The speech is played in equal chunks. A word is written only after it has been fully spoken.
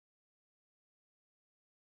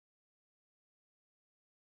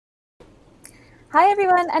Hi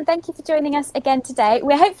everyone, and thank you for joining us again today.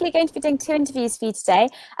 We're hopefully going to be doing 2 interviews for you today,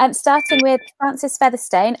 starting with Frances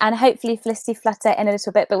Featherstone and hopefully Felicity Flutter in a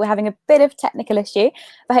little bit, but we're having a bit of technical issue,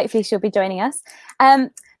 but hopefully she'll be joining us.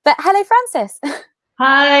 But hello, Frances.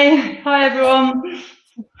 Hi everyone.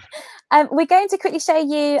 We're going to quickly show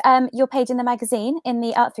you your page in the magazine, in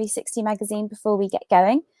the Art360 magazine, before we get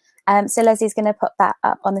going. So Leslie's going to put that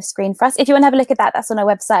up on the screen for us. If you want to have a look at that, that's on our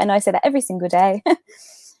website. I know I say that every single day,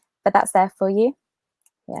 but that's there for you.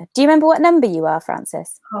 Yeah. Do you remember what number you are,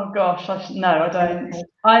 Frances? Oh gosh, no, I don't.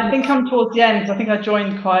 I think I'm towards the end. I think I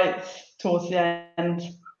joined quite towards the end.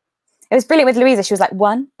 It was brilliant with Louisa. She was like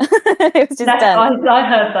 1. It was just done. I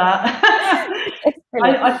heard that.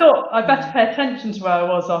 I thought I better pay attention to where I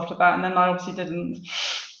was after that, and then I obviously didn't.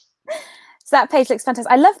 So that page looks fantastic.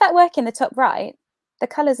 I love that work in the top right. The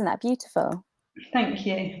colours in that, beautiful. Thank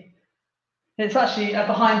you. It's actually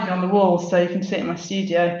behind me on the wall, so you can see it in my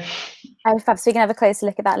studio. Oh, fab. So we can have a closer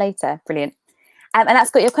look at that later. Brilliant. And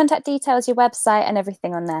that's got your contact details, your website, and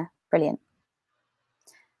everything on there. Brilliant.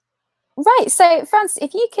 Right. So, Frances,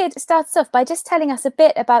 if you could start us off by just telling us a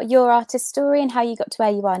bit about your artist story and how you got to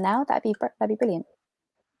where you are now, that'd be brilliant.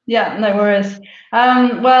 Yeah, no worries.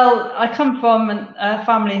 Well, I come from a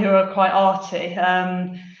family who are quite arty.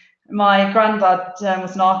 My granddad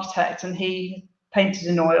was an architect, and he painted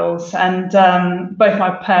in oils, and both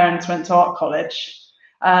my parents went to art college,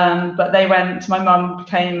 but my mum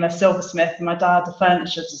became a silversmith and my dad a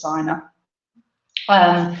furniture designer.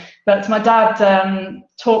 But my dad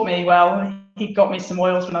taught me well. He got me some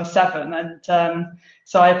oils when I was 7, and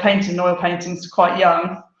so I painted in oil paintings quite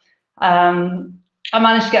young. I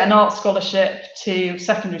managed to get an art scholarship to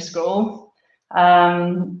secondary school.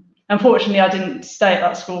 Unfortunately, I didn't stay at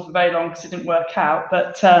that school for very long because it didn't work out,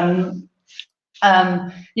 but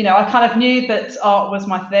you know, I kind of knew that art was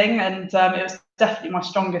my thing, and it was definitely my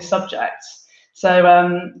strongest subject. So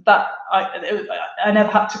that I never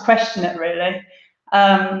had to question it really.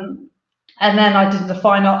 And then I did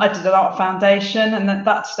an art foundation, and at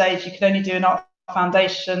that stage you could only do an art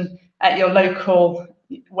foundation at your local,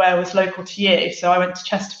 where was local to you. So I went to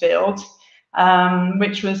Chesterfield,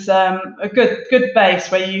 which was a good base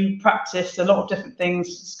where you practice a lot of different things,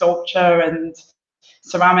 sculpture and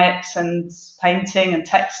ceramics and painting and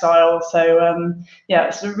textile. So yeah,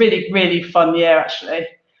 it's a really fun year actually.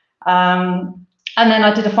 And then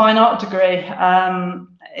I did a fine art degree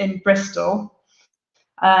in Bristol,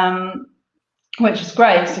 which was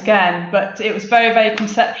great again, but it was very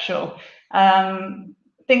conceptual.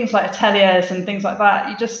 Things like ateliers and things like that,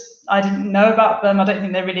 I didn't know about them. I don't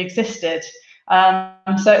think they really existed.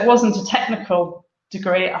 So it wasn't a technical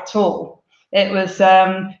degree at all. It was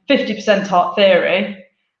 50% art theory,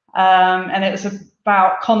 and it was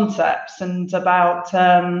about concepts and about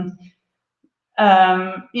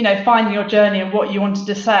you know, finding your journey and what you wanted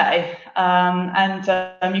to say,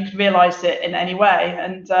 and you could realise it in any way.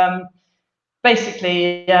 And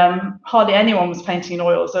basically, hardly anyone was painting in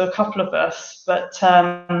oils. There were a couple of us, but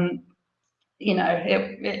you know,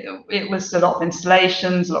 it was a lot of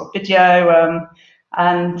installations, a lot of video,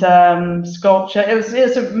 and sculpture. It was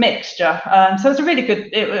a mixture. So it was a really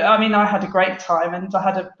good. I mean, I had a great time, and I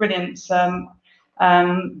had a brilliant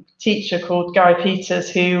teacher called Gary Peters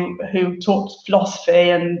who taught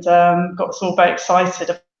philosophy and got us all very excited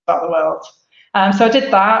about the world. So I did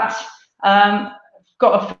that.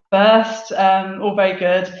 Got a first, all very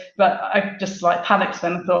good, but I just like panicked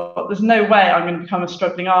then and thought, there's no way I'm going to become a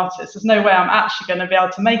struggling artist. There's no way I'm actually going to be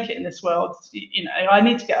able to make it in this world. You know, I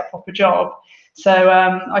need to get a proper job. So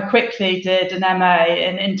I quickly did an MA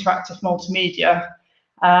in interactive multimedia,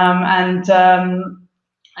 and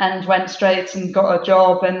went straight and got a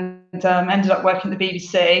job, and ended up working at the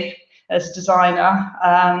BBC as a designer.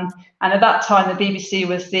 And at that time, the BBC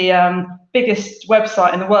was the biggest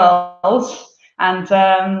website in the world. And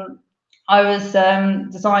I was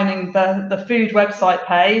designing the food website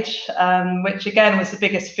page, which again was the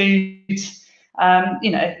biggest food, you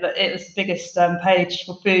know, it was the biggest page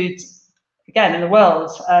for food, again, in the world,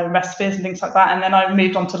 recipes and things like that. And then I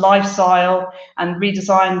moved on to lifestyle and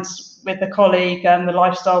redesigned with a colleague the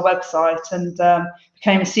lifestyle website, and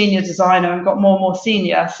became a senior designer and got more and more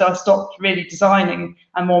senior. So I stopped really designing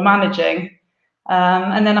and more managing.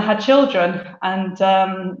 And then I had children, and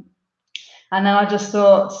then I just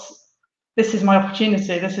thought, this is my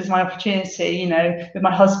opportunity. This is my opportunity. You know, with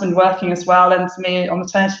my husband working as well and me on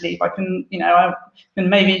maternity leave, I can, you know, I can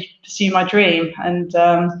maybe pursue my dream. And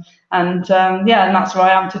yeah, and that's where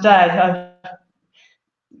I am today.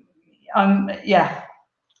 Yeah.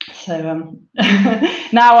 So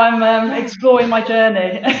now I'm exploring my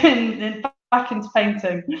journey back into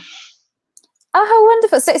painting. Oh, how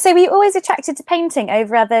wonderful. So were you always attracted to painting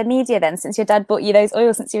over other media then, since your dad bought you those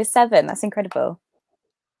oils since you were 7? That's incredible.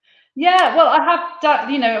 Yeah, well, I have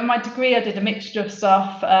done, you know, in my degree, I did a mixture of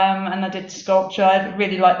stuff, and I did sculpture. I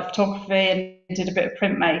really liked the photography and did a bit of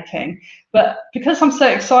printmaking. But because I'm so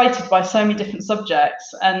excited by so many different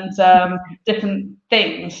subjects and different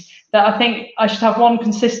things, that I think I should have one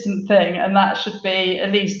consistent thing, and that should be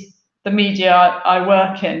at least the media I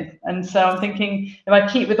work in. And so I'm thinking if I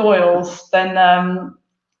keep with oils, then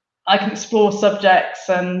I can explore subjects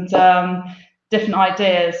and different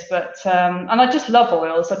ideas. But and I just love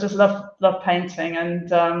oils. I just love painting,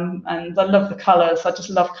 and I love the colours. I just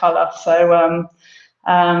love colour. So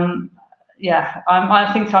yeah,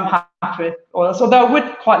 I think I'm happy with oils. Although I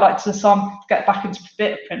would quite like to get back into a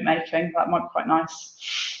bit of printmaking. That might be quite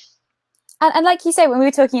nice. And like you say, when we were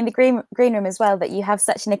talking in the green room as well, that you have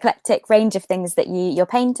such an eclectic range of things that you're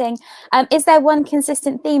painting. Is there one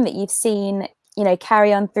consistent theme that you've seen, you know,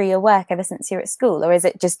 carry on through your work ever since you're at school, or is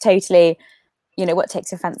it just totally, you know, what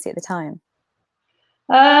takes your fancy at the time?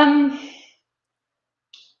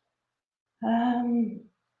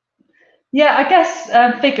 Yeah, I guess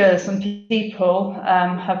figures and people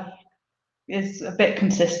is a bit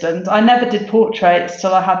consistent. I never did portraits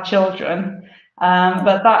till I had children,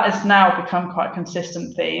 but that has now become quite a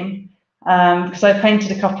consistent theme, because I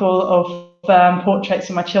painted a couple of portraits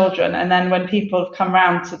of my children, and then when people have come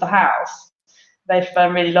round to the house, they've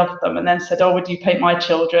really loved them, and then said, "Oh, would you paint my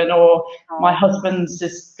children?" Or my husband's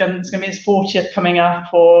is going to be his 40th coming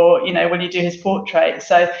up, or, you know, when you do his portrait.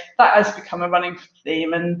 So that has become a running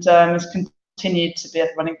theme, and has continued to be a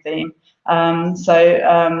running theme. That's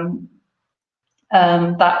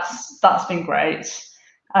been great.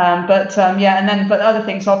 Yeah, and other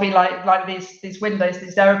things, I'll be like these windows,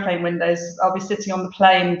 these aeroplane windows. I'll be sitting on the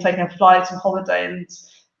plane taking a flight on holiday, and,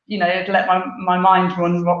 you know, let my mind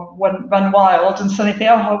run wild, and suddenly think,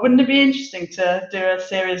 oh, wouldn't it be interesting to do a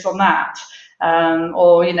series on that?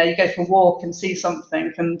 Or, you know, you go for a walk and see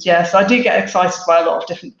something, and yeah, so I do get excited by a lot of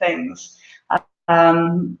different things.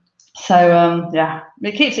 Yeah,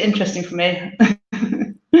 it keeps it interesting for me.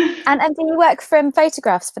 And do you work from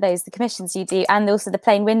photographs for those, the commissions you do, and also the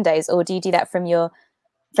plain windows, or do you do that from live?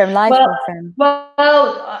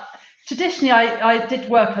 Well, traditionally I did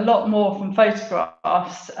work a lot more from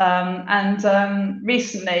photographs, and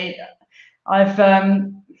recently I've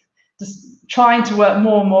just trying to work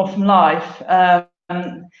more and more from life.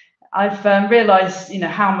 I've realised, you know,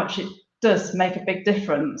 how much it does make a big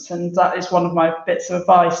difference, and that is one of my bits of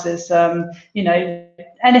advice is, you know,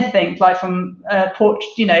 anything like from portrait,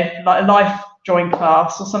 you know, like a life drawing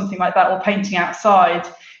class or something like that, or painting outside,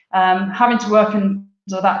 having to work under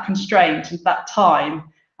that constraint and that time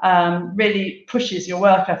really pushes your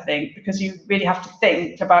work, I think, because you really have to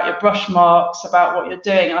think about your brush marks, about what you're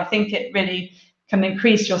doing, and I think it really can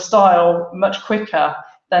increase your style much quicker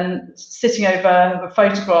than sitting over a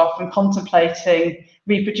photograph and contemplating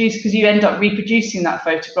reproduce, because you end up reproducing that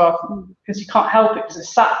photograph because you can't help it because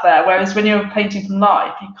it's sat there. Whereas when you're painting from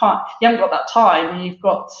life, you haven't got that time, and you've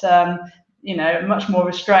got you know, much more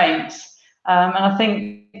restraints. And I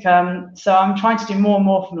think so I'm trying to do more and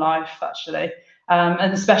more from life, actually,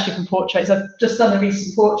 and especially from portraits. I've just done a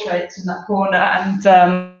recent portrait in that corner, and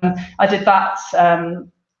I did that.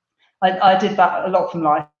 I did that a lot from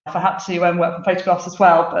life. I had to work from photographs as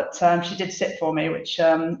well, but she did sit for me, which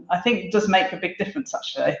I think does make a big difference,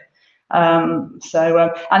 actually. And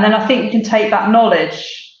then I think you can take that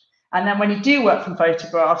knowledge, and then when you do work from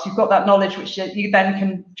photographs, you've got that knowledge which you then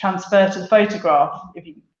can transfer to the photograph, if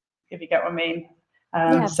you get what I mean.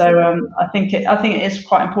 Yeah, I think it is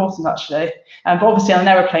quite important, actually. But obviously on an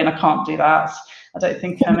aeroplane, I can't do that. I don't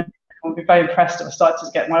think I would be very impressed if I started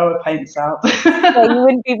to get my oil paints out. Well, you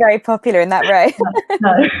wouldn't be very popular in that row.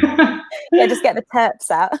 No. Yeah, just get the terps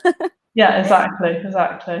out. Yeah, exactly.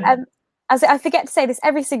 As I forget to say this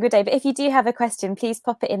every single day, but if you do have a question, please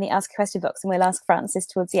pop it in the Ask a Question box, and we'll ask Frances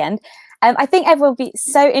towards the end. I think everyone will be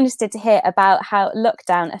so interested to hear about how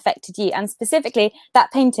lockdown affected you, and specifically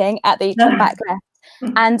that painting at the top back left,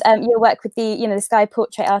 and your work with the Sky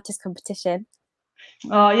Portrait Artist competition.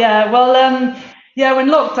 Oh yeah, well, yeah, when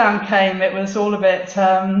lockdown came, it was all a bit,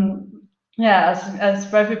 yeah, as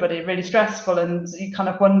for everybody, really stressful, and you kind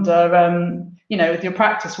of wonder, you know, with your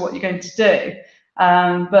practice, what you're going to do.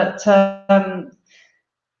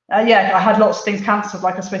 Yeah, I had lots of things cancelled,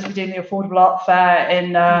 like I was supposed to be doing the Affordable Art Fair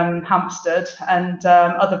in Hampstead, and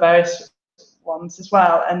other various ones as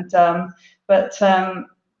well. And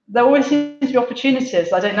there always seems to be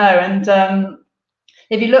opportunities. I don't know, and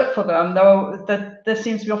if you look for them, there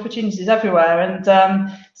seems to be opportunities everywhere. And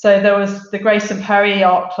so there was the Grace and Perry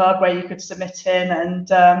Art Club where you could submit in, and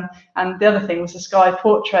the other thing was the Sky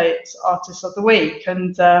Portrait Artist of the Week.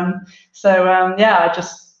 And yeah, I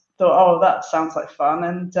just thought, oh, that sounds like fun.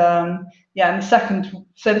 And yeah, and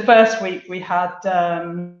the first week we had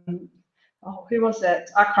who was it?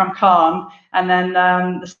 Akram Khan, and then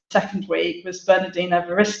the second week was Bernardine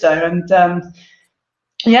Evaristo, and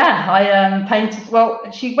yeah, I painted. Well,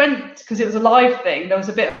 she went because it was a live thing. There was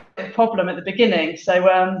a bit of a problem at the beginning, so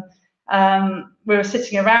we were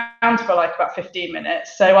sitting around for like about 15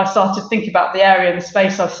 minutes. So I started thinking about the area and the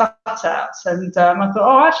space I sat at, and I thought,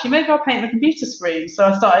 oh, actually, maybe I'll paint the computer screen. So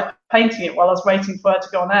I started painting it while I was waiting for her to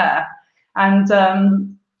go on air, and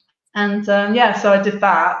yeah, so I did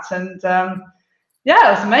that, and yeah,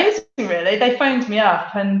 it was amazing. Really, they phoned me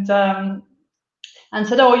up and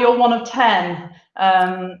said, oh, you're one of 10.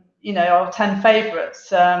 You know, our 10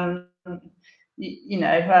 favourites. You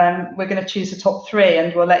know, we're going to choose the top 3,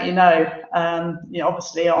 and we'll let you know. You know,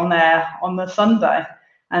 obviously on air on the Sunday,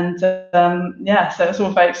 and yeah, so it was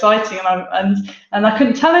all very exciting, and I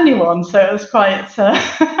couldn't tell anyone, so it was quite.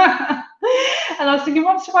 And I was thinking,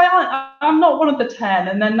 what's if I'm not one of the 10?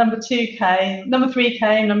 And then number 3 came, number 2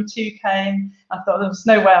 came. I thought there was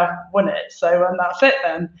no way I won it, so that's it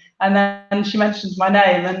then. And then she mentioned my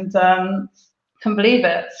name, and couldn't believe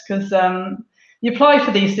it, because you apply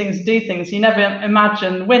for these things, do things, you never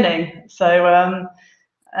imagine winning. So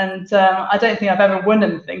I don't think I've ever won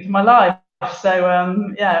anything in my life. So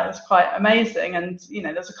yeah, it was quite amazing. And you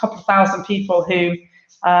know, there's a couple of thousand people who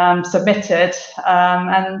submitted,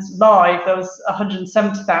 and live there was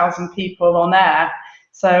 170,000 people on air.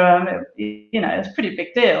 So you know, it's a pretty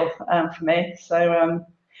big deal for me. So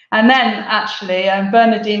and then actually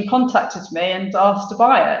Bernardine contacted me and asked to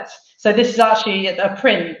buy it. So this is actually a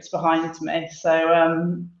print behind me. So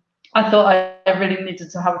I thought I really needed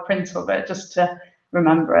to have a print of it just to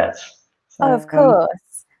remember it. So, oh, of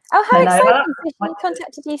course. Oh, how exciting! So she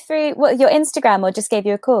contacted you through your Instagram, or just gave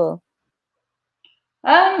you a call?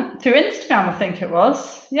 Through Instagram, I think it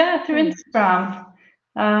was. Yeah, through Instagram.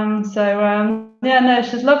 Yeah, no,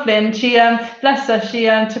 she's lovely, and she, bless her, she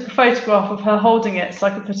took a photograph of her holding it so I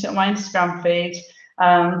could put it on my Instagram feed.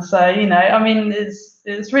 So you know, I mean,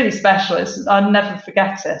 it's really special. I'll never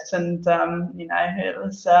forget it, and you know, it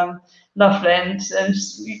was lovely, and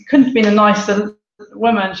she couldn't have been a nicer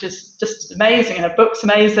woman. She's just amazing, and her book's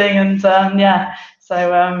amazing, and yeah,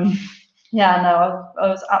 so. Yeah, no, I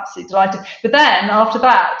was absolutely delighted. But then after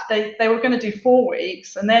that, they were going to do 4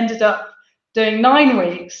 weeks, and they ended up doing 9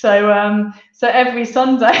 weeks. So so every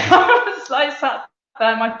Sunday I was like sat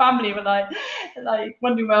there, my family were like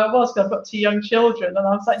wondering where I was, because I've got 2 young children, and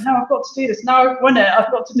I was like, no, I've got to do this. Now I've won it, I've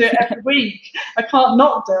got to do it every week. I can't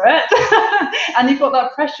not do it. And you've got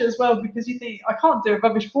that pressure as well, because you think, I can't do a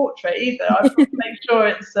rubbish portrait either. I've got to make sure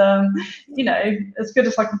it's you know, as good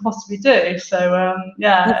as I can possibly do. So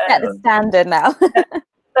yeah, you set the standard now.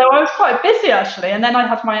 So I was quite busy actually, and then I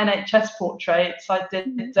had my NHS portraits I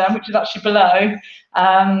did, which is actually below.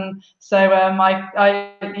 So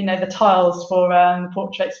I you know, the tiles for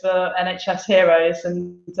portraits for NHS heroes,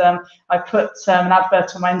 and I put an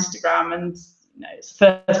advert on my Instagram, and you know, it's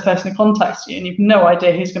the first person who contacts you, and you've no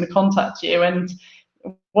idea who's going to contact you and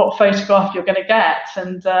what photograph you're going to get.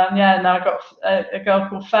 And yeah, now I got a girl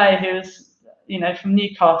called Faye, who's, you know, from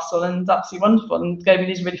Newcastle, and absolutely wonderful, and gave me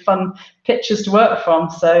these really fun pictures to work from.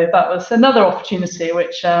 So that was another opportunity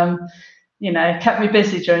which you know, kept me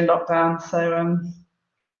busy during lockdown. So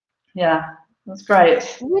yeah, that's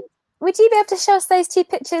great. Would you be able to show us those 2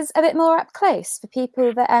 pictures a bit more up close for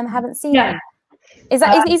people that haven't seen them? Is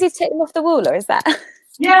that easy to take them off the wall, or is that?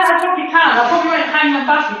 Yeah, I probably can. I probably won't hang them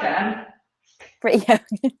back again. Brilliant.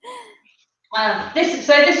 This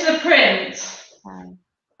is a print.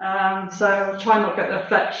 Wow. So I'll try not to get the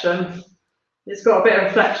reflection. It's got a bit of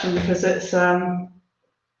reflection because it's that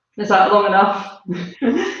long enough.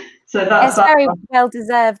 So that's a very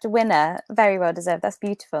well-deserved winner. Very well-deserved. That's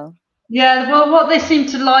beautiful. Yeah, well, what they seemed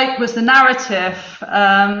to like was the narrative.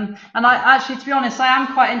 And I actually, to be honest, I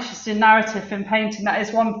am quite interested in narrative in painting. That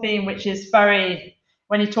is one theme which is very,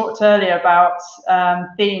 when you talked earlier about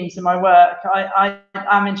themes in my work, I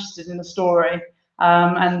am interested in the story.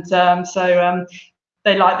 So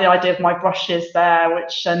they like the idea of my brushes there,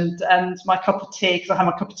 which and my cup of tea, because I have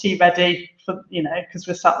my cup of tea ready for, you know, because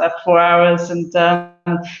we're sat there for 4 hours, and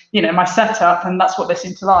you know, my setup, and that's what they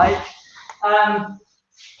seem to like. And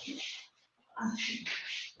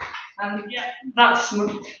yeah, that's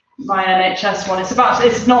my NHS one.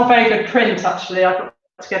 It's not a very good print actually. I've got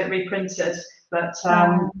to get it reprinted, but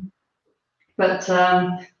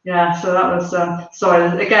Yeah, so that was,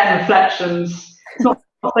 sorry, again, reflections. It's not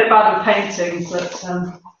so bad with paintings, but...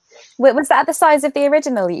 Was that the size of the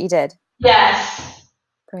original that you did? Yes.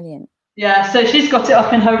 Brilliant. Yeah, so she's got it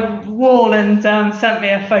up in her wall and sent me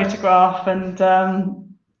a photograph, and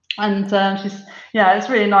she's, yeah, it's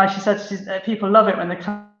really nice. She said people love it when they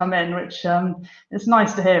come in, which it's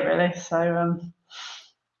nice to hear, really.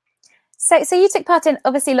 So you took part in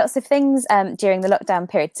obviously lots of things during the lockdown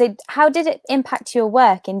period. So how did it impact your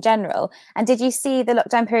work in general? And did you see the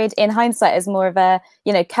lockdown period in hindsight as more of a,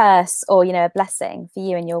 you know, curse or, you know, a blessing for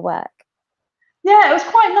you and your work? Yeah, it was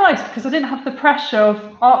quite nice because I didn't have the pressure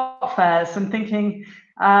of art fairs and thinking,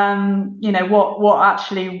 you know, what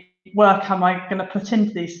actually work am I going to put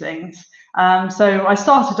into these things. So I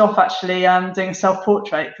started off actually doing a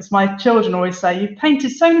self-portrait because my children always say, you've painted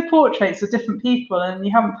so many portraits of different people and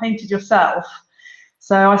you haven't painted yourself.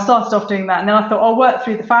 So I started off doing that, and then I thought I'll work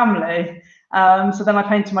through the family. So then I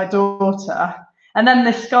painted my daughter. And then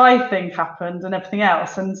this sky thing happened and everything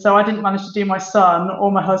else. And so I didn't manage to do my son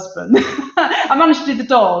or my husband. I managed to do the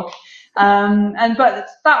dog. But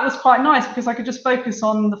that was quite nice because I could just focus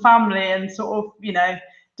on the family and sort of, you know,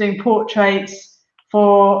 doing portraits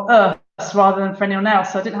for us rather than for anyone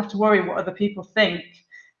else. So I didn't have to worry what other people think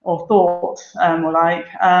or thought or like.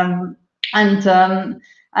 And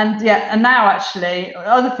now actually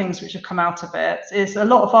other things which have come out of it is a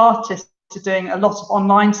lot of artists are doing a lot of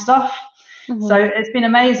online stuff. Mm-hmm. So it's been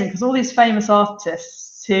amazing because all these famous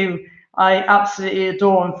artists who I absolutely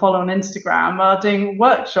adore and follow on Instagram are doing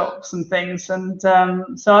workshops and things. And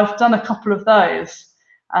so I've done a couple of those,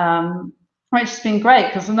 which has been great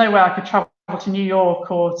because there's no way I could travel to New York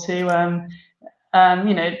or to,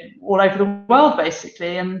 you know, all over the world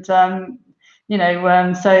basically. And, you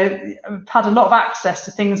know, so I've had a lot of access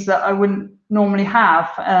to things that I wouldn't normally have.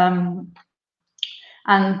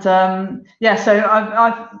 Yeah, so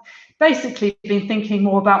I've basically been thinking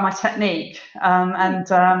more about my technique, and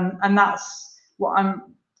that's what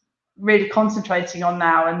I'm really concentrating on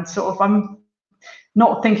now. And sort of, I'm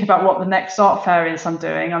not thinking about what the next art fair is I'm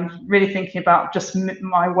doing. I'm really thinking about just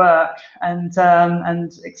my work and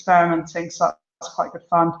experimenting. So that's quite good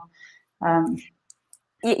fun.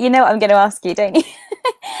 You know what I'm going to ask you, don't you?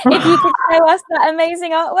 If you could show us that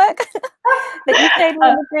amazing artwork that you showed me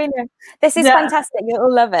in the green room. This is fantastic. You'll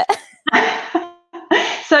all love it.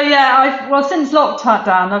 So yeah, well, since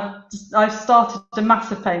lockdown, I've started a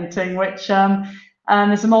massive painting, which is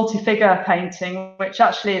a multi-figure painting, which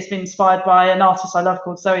actually has been inspired by an artist I love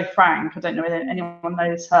called Zoe Frank. I don't know whether anyone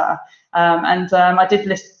knows her. I did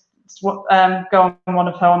go on one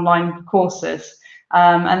of her online courses.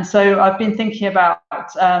 And so I've been thinking about,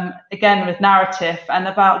 again, with narrative and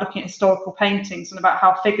about looking at historical paintings and about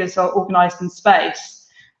how figures are organised in space.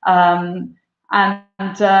 Looking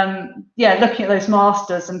at those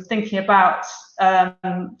masters and thinking about,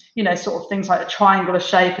 you know, sort of things like a triangle, a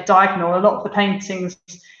shape, a diagonal. A lot of the paintings,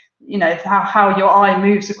 you know, how your eye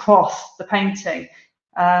moves across the painting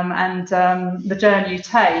and the journey you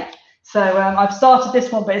take. So I've started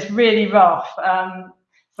this one, but it's really rough. And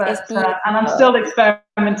I'm still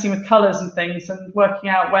experimenting with colours and things and working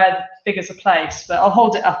out where the figures are placed, but I'll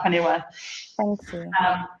hold it up anyway. Thank you.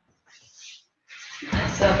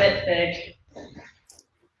 It's a bit big.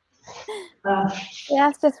 Yeah,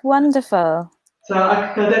 it's just wonderful. So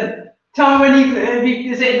I don't tell me when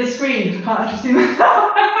is it in the screen? I can't actually see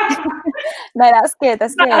that. No, that's good.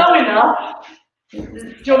 That's good. Not enough.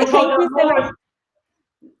 Do you want to hold it more?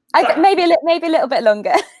 Maybe a little bit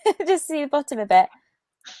longer. Just see the bottom a bit.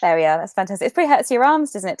 There we are. That's fantastic. It pretty hurts your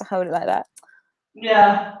arms, doesn't it, to hold it like that?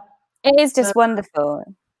 Yeah. It is just wonderful.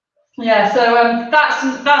 Yeah. So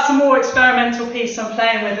that's a more experimental piece I'm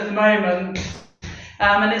playing with at the moment,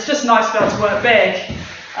 and it's just nice to be able to work big.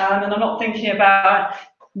 And I'm not thinking about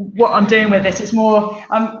what I'm doing with it. It's more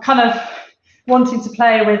I'm kind of wanting to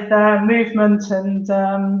play with movement and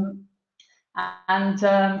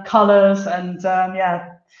colours and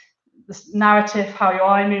the narrative, how your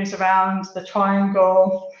eye moves around, the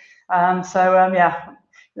triangle. Yeah,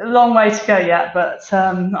 a long way to go yet, but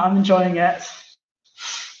I'm enjoying it.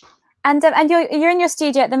 And you're in your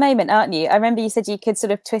studio at the moment, aren't you? I remember you said you could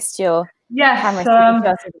sort of twist your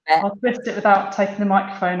camera. I'll twist it without taking the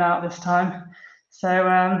microphone out this time.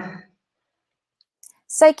 So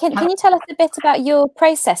can you tell us a bit about your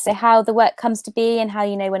process, so how the work comes to be and how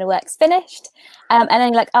you know when a work's finished, and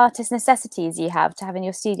any like artist necessities you have to have in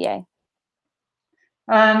your studio?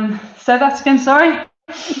 So that's again, sorry.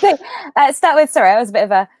 Start with, sorry, I was a bit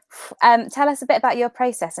of a. Tell us a bit about your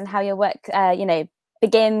process and how your work, you know,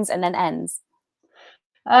 begins and then ends.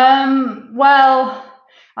 Well,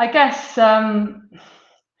 I guess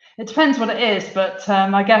It depends what it is, but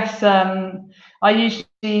I guess I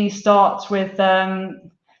usually start with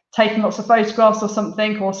taking lots of photographs or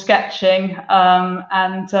something, or sketching,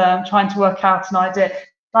 and trying to work out an idea.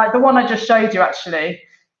 Like the one I just showed you, actually,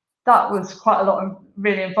 that was quite a lot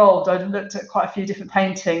really involved. I looked at quite a few different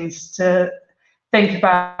paintings to think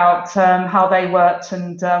about how they worked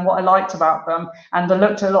and what I liked about them. And I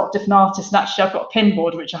looked at a lot of different artists. And actually, I've got a pin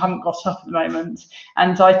board, which I haven't got up at the moment.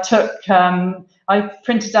 And I took, I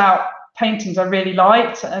printed out paintings I really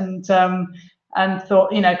liked, and thought,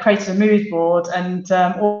 created a mood board, and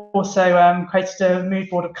also created a mood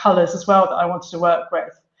board of colours as well that I wanted to work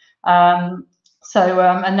with. And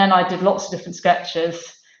then I did lots of different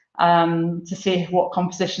sketches to see what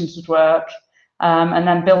compositions would work. And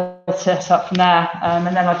then built it up from there. And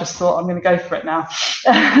then I just thought, I'm going to go for it now.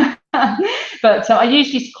 But I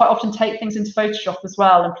usually quite often take things into Photoshop as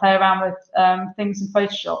well, and play around with things in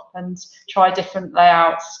Photoshop and try different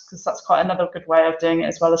layouts, because that's quite another good way of doing it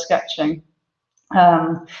as well as sketching.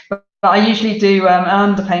 But I usually do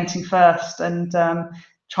underpainting first, and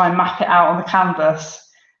try and map it out on the canvas,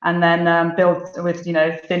 and then build with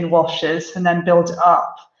thin washes, and then build it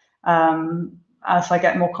up as I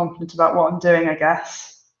get more confident about what I'm doing, I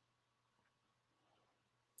guess.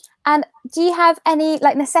 And do you have any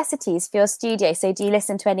like necessities for your studio? So do you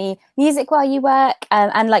listen to any music while you work,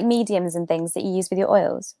 and like mediums and things that you use with your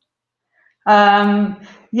oils?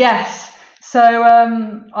 Yes. So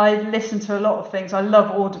I listen to a lot of things. I love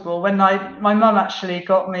Audible. My mum actually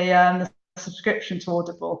got me the subscription to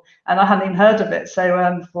Audible, and I hadn't even heard of it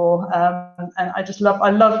before. And I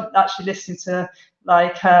love actually listening to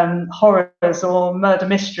like horrors or murder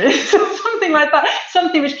mysteries or something like that,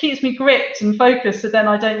 something which keeps me gripped and focused, so then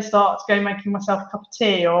I don't start to go making myself a cup of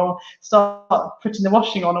tea or start putting the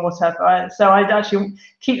washing on or whatever. So it actually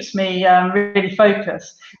keeps me really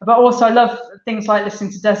focused. But also I love things like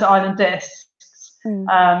listening to Desert Island Discs.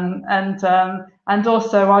 And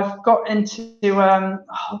also I've got into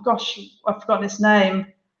oh gosh, I've forgotten his name.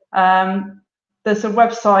 There's a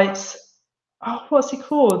website, what's it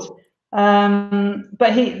called?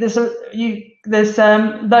 But there's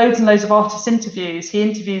loads and loads of artist interviews. He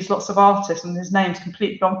interviews lots of artists, and his name's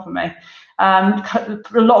completely gone from me. A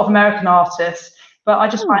lot of American artists, but I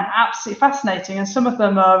just find it absolutely fascinating. And some of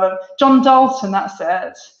them are John Dalton, that's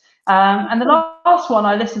it. And the last one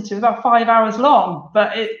I listened to was about 5 hours long,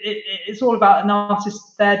 but it's all about an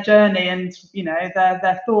artist, their journey, and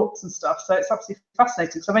their thoughts and stuff. So it's absolutely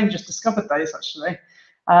fascinating. So I've only just discovered those, actually.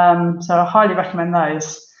 So I highly recommend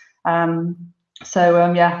those.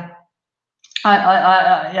 Yeah,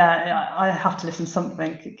 I have to listen to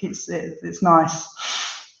something. It's nice.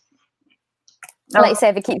 Like you say,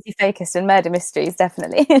 if it keeps you focused, in murder mysteries,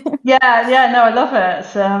 definitely. No, I love it.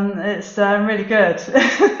 It's really good.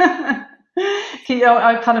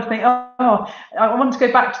 I kind of think, I want to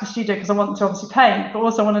go back to the studio because I want to obviously paint, but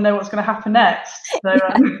also I want to know what's going to happen next.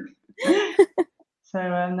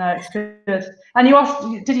 So no, it's good. And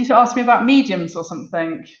did you ask me about mediums or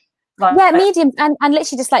something? Mediums, and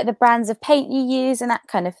literally just like the brands of paint you use and that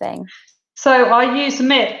kind of thing. So I use a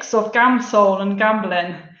mix of Gamsol and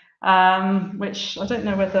Gamblin, which I don't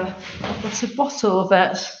know whether there's a bottle of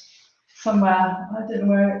it somewhere. I don't know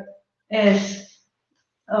where it is.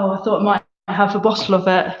 Oh, I thought I might have a bottle of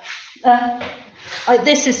it.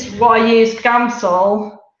 This is what I use,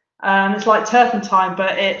 Gamsol. It's like turpentine,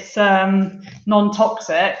 but it's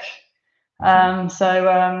non-toxic.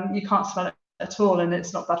 So you can't smell it at all, and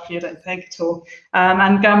it's not bad for you, I don't think, at all.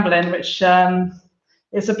 And Gamblin, which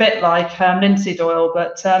is a bit like linseed oil,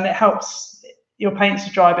 but it helps your paints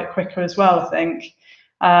to dry a bit quicker as well, I think.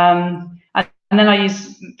 And then I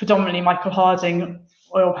use predominantly Michael Harding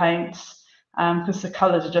oil paints because the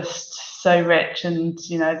colours are just so rich, and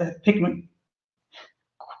the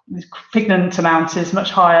pigment amount is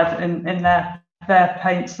much higher in their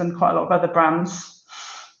paints than quite a lot of other brands.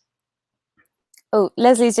 Oh,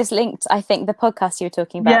 Leslie's just linked, I think, the podcast you were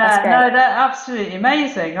talking about. Yeah, no, they're absolutely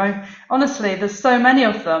amazing. Honestly, there's so many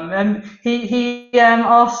of them. And he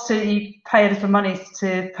asked to pay a little money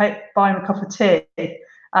to buy him a cup of tea. But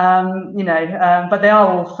they are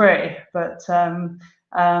all free. But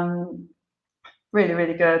really,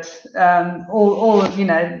 really good. All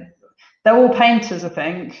they're all painters, I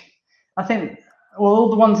think. All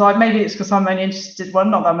the ones maybe it's because I'm only interested. Well,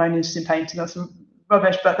 not that I'm only interested in painting. That's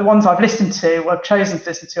rubbish, but the ones I've listened to, I've chosen to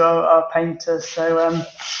listen to, are painters. So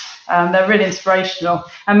they're really inspirational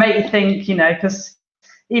and make you think, because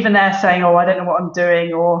even they're saying, I don't know what I'm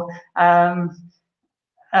doing, or that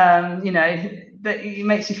it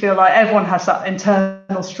makes you feel like everyone has that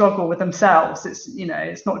internal struggle with themselves. It's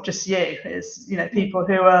it's not just you. It's people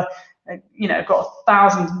who are you know, got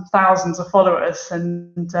thousands and thousands of followers,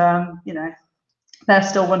 and you know, they're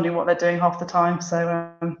still wondering what they're doing half the time.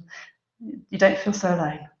 So you don't feel so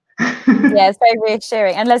alone. Yeah, it's very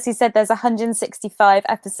reassuring. And Leslie said there's 165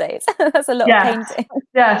 episodes. That's a lot of painting.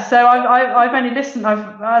 Yeah, so I've only listened.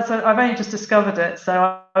 I've only just discovered it,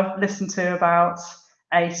 so I've listened to about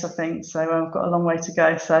 8, I think. So I've got a long way to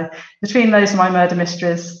go. So between those and my murder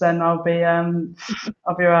mysteries, then I'll be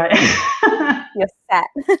right. You're set.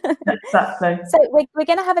 Exactly. So we're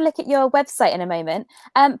going to have a look at your website in a moment,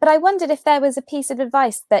 but I wondered if there was a piece of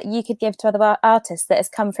advice that you could give to other artists that has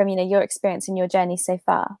come from, you know, your experience and your journey so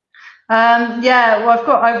far. Yeah,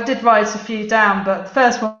 well, I did write a few down, but the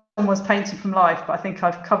first one was painting from life, but I think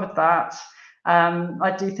I've covered that.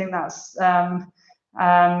 I do think that's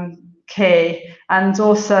key, and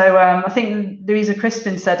also I think Louisa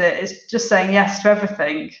Crispin said it's just saying yes to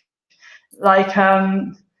everything. Like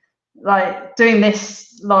doing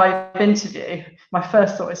this live interview, my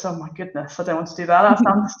first thought is, oh my goodness, I don't want to do that.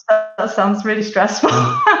 That sounds really stressful.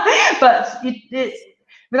 But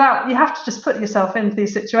you have to just put yourself into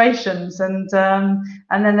these situations, and then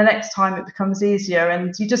the next time it becomes easier,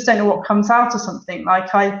 and you just don't know what comes out of something.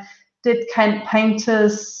 Like I did Kent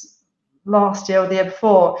Painters last year or the year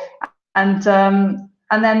before, and then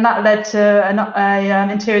that led to an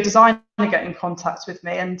interior designer getting in contact with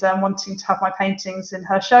me and wanting to have my paintings in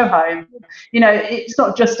her show home. You know, it's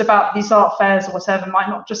not just about these art fairs or whatever. It might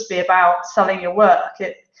not just be about selling your work.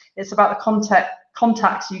 It's about the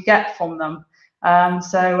contacts you get from them.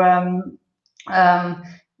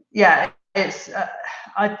 Yeah, it's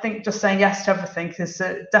I think just saying yes to everything is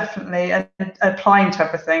definitely applying to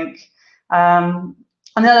everything. And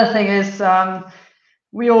the other thing is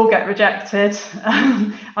we all get rejected.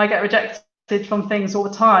 I get rejected from things all the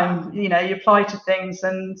time. You know, you apply to things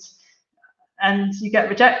and you get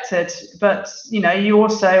rejected, but you know, you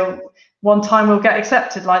also one time will get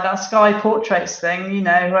accepted, like that sky portraits thing. You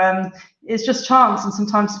know, it's just chance, and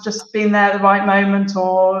sometimes it's just being there at the right moment,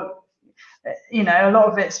 or you know, a lot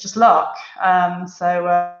of it's just luck.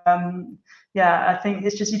 Yeah, I think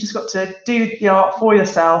it's just, you just got to do the art for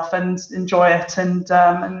yourself and enjoy it, and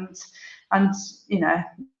you know,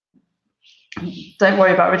 don't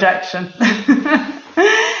worry about rejection.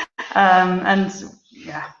 And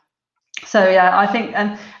yeah, so yeah, I think,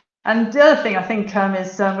 and the other thing I think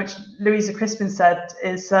is which Louisa Crispin said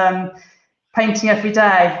is painting every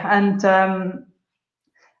day. And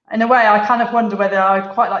in a way, I kind of wonder whether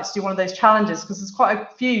I'd quite like to do one of those challenges, because there's quite a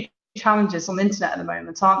few challenges on the internet at the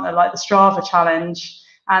moment, aren't there? Like the Strava challenge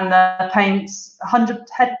and the Paint 100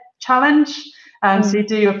 Head challenge. So you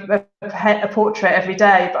do a portrait every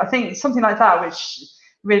day. But I think something like that, which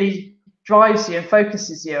really drives you and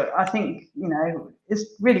focuses you, I think, you know, it's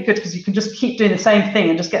really good, because you can just keep doing the same thing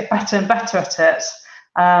and just get better and better at it.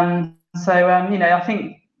 You know, I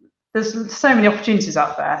think there's so many opportunities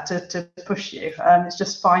out there to push you. It's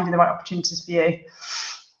just finding the right opportunities for you.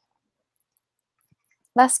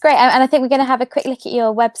 That's great. And I think we're going to have a quick look at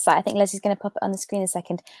your website. I think Leslie's going to pop it on the screen in a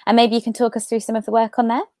second. And maybe you can talk us through some of the work on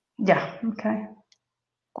there. Yeah, okay.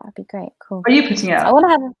 That would be great. Cool. Are you putting it up? I want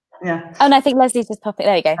to have Yeah. Oh, no, I think Leslie's just popped it.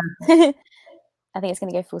 There you go. I think it's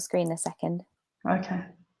going to go full screen in a second. Okay.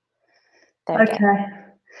 There we go.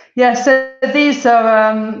 Yeah, so these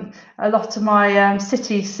are a lot of my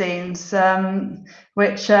city scenes,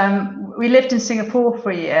 which we lived in Singapore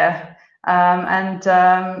for a year,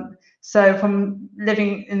 so from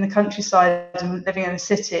living in the countryside and living in the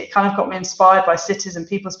city, it kind of got me inspired by cities and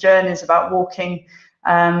people's journeys about walking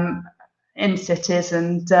in cities.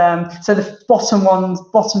 And so the bottom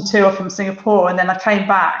 2 are from Singapore, and then I came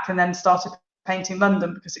back and then started painting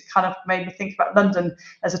London, because it kind of made me think about London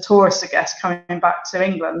as a tourist, I guess, coming back to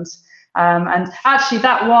England. And actually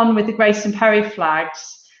that one with the Grace and Perry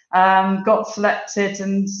flags got selected,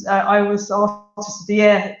 and I was Artist of the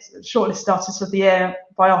Year, shortlisted Artist of the Year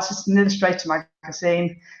by Artist and Illustrator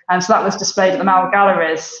magazine, and so that was displayed at the Mall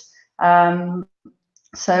Galleries. That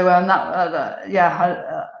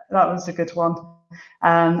was a good one.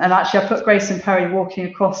 And actually I put Grace and Perry walking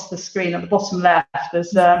across the screen at the bottom left.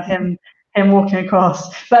 There's him walking across.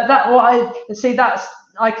 But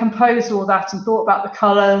I composed all that and thought about the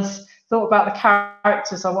colours, thought about the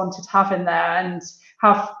characters I wanted to have in there, and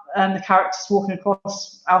have the characters walking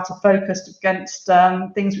across out of focus against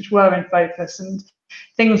things which were in focus, and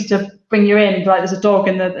things to bring you in, like there's a dog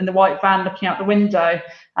in the white van looking out the window,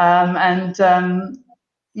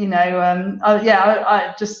 you know,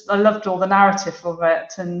 I loved all the narrative of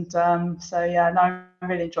it, and so yeah, no, I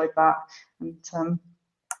really enjoyed that.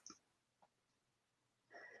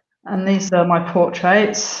 And these are my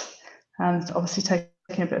portraits, and obviously taken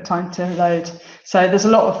a bit of time to load. So there's a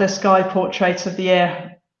lot of the Sky Portrait of the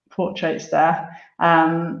Year portraits there.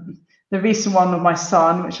 The recent one of my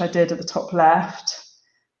son, which I did at the top left,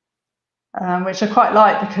 which I quite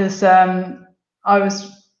like because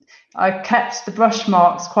I kept the brush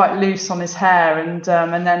marks quite loose on his hair, and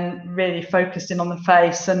then really focused in on the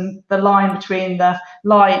face and the line between the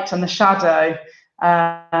light and the shadow.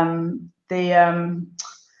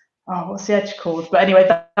 What's the edge called? But anyway,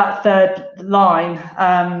 that third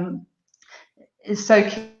line is so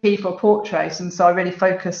key for a portrait, and so I really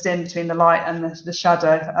focused in between the light and the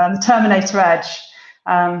shadow, the Terminator edge.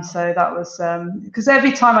 So that was because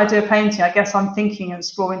every time I do a painting, I guess I'm thinking and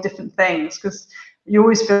exploring different things, because you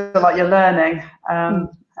always feel like you're learning, and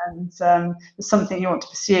there's something you want to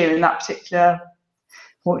pursue in that particular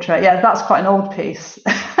portrait. Yeah, that's quite an old piece.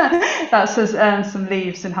 That's some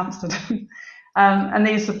leaves in Hampstead. And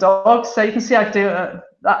these are dogs, so you can see I do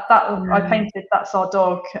I painted. That's our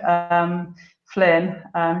dog, Flynn.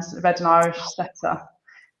 He's a red and Irish setter,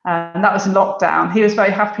 and that was in lockdown. He was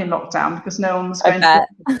very happy in lockdown because no one was going to.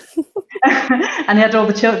 And he had all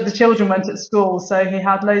the children went at school, so he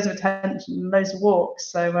had loads of attention, loads of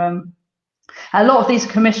walks. So a lot of these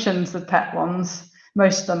commissions, the pet ones,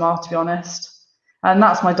 most of them are, to be honest. And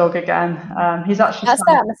that's my dog again. He's actually so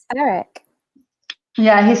atmospheric.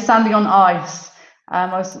 Yeah, he's standing on ice.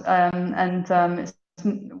 It's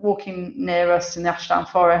walking near us in the Ashdown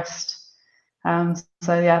Forest.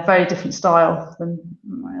 So yeah, very different style than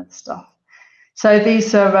my other stuff. So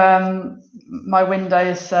these are my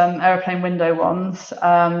windows, aeroplane window ones,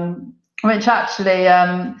 which actually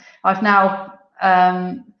I've now,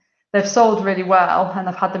 they've sold really well, and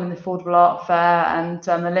I've had them in the Affordable Art Fair and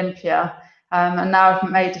Olympia. And now I've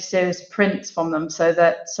made a series of prints from them, so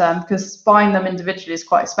that because buying them individually is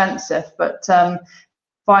quite expensive, but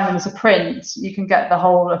buying them as a print, you can get the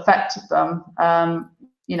whole effect of them, on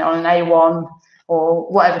an A1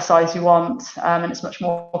 or whatever size you want, and it's much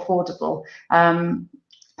more affordable.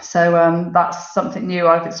 So that's something new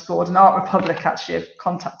I've explored. And Art Republic actually have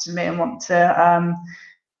contacted me and want to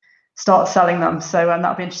start selling them. So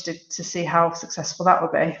that'll be interesting to see how successful that will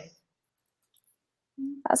be.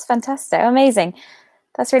 That's fantastic. Amazing.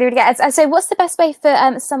 That's really, really good. So what's the best way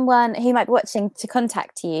for someone who might be watching to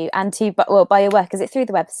contact you and to buy your work? Is it through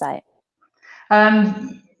the website?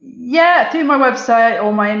 Yeah, through my website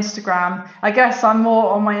or my Instagram. I guess I'm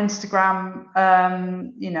more on my Instagram,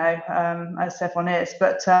 as everyone is,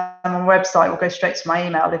 but on my website will go straight to my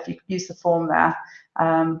email if you use the form there.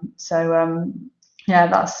 Yeah,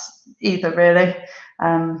 that's either really.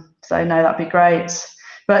 So no, that'd be great.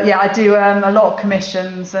 But yeah, I do a lot of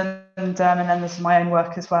commissions, and then there's my own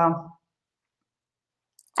work as well.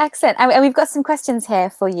 Excellent. And we've got some questions here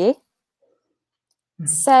for you.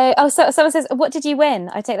 So someone says, what did you win?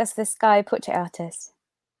 I take that's the Sky Portrait Artist.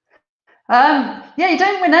 Yeah, you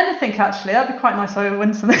don't win anything actually. That'd be quite nice if I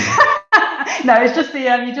win something. No, it's just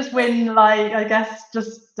you just win, like, I guess,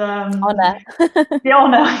 just honour. The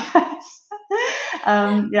honour, I guess.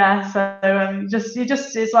 Yeah, so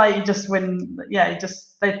it's like you just win. Yeah,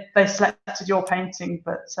 they selected your painting,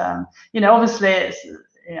 but obviously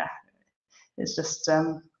it's just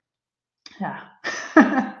yeah.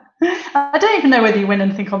 I don't even know whether you win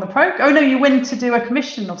anything on the program. Oh no, you win to do a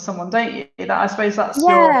commission of someone, don't you? I suppose that's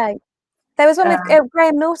There was one with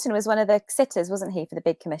Graham Norton was one of the sitters, wasn't he, for the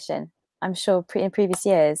big commission? I'm sure in previous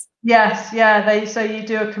years. Yes, yeah. So you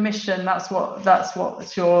do a commission. That's what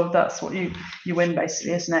you win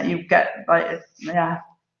basically, isn't it? You get yeah.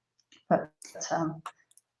 But,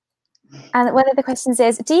 and one of the questions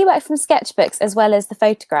is, do you work from sketchbooks as well as the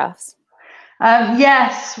photographs?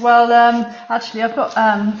 Yes. Well, actually, I've got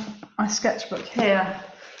my sketchbook here.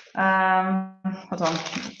 Hold on.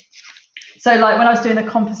 So, like when I was doing the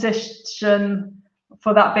composition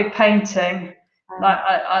for that big painting, like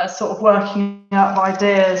I was sort of working up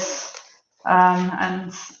ideas,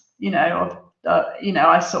 and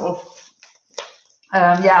I sort of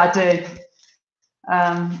I do.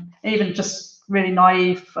 Even just really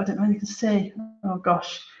naive. I don't know if you can see. Oh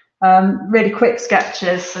gosh. Really quick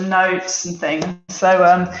sketches and notes and things. So,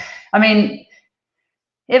 I mean,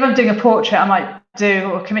 if I'm doing a portrait, I might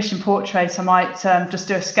do a commission portrait. I might just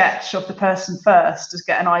do a sketch of the person first, just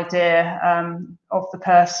get an idea of the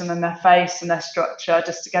person and their face and their structure,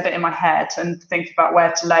 just to get it in my head and think about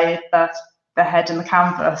where to lay the head in the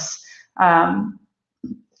canvas. So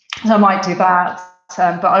I might do that,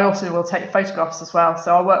 but I also will take photographs as well.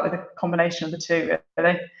 So I work with a combination of the two,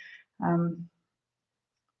 really.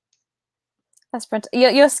 That's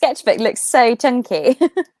brilliant. Your sketchbook looks so chunky.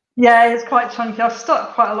 Yeah, it's quite chunky. I've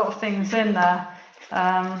stuck quite a lot of things in there.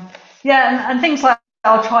 Yeah, and things like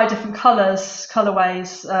I'll try different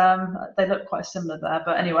colorways. They look quite similar there,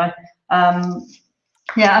 but anyway.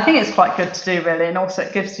 Yeah, I think it's quite good to do, really, and also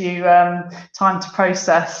it gives you time to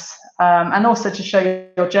process, and also to show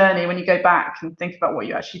your journey when you go back and think about what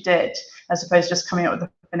you actually did, as opposed to just coming up with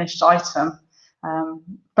a finished item.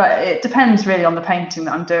 But it depends really on the painting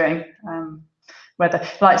that I'm doing. Whether,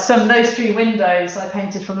 like, those 3 windows I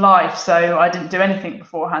painted from life, so I didn't do anything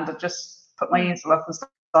beforehand. I just put my easel up and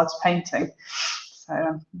started painting.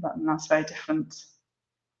 So that's very different.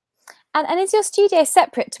 And is your studio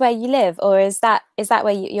separate to where you live, or is that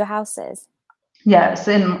where your house is? Yeah, it's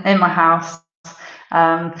in my house.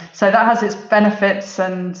 So that has its benefits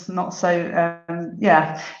and not so,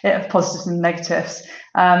 yeah, it has positives and negatives.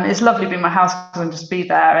 It's lovely being in my house because I can just be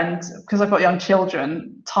there, and because I've got young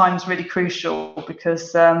children, time's really crucial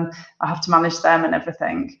because I have to manage them and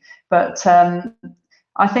everything. But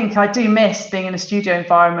I think I do miss being in a studio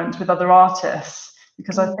environment with other artists,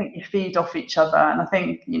 because I think you feed off each other, and I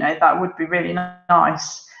think, you know, that would be really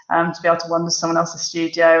nice. To be able to wander someone else's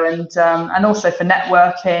studio, and also for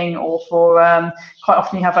networking, or for quite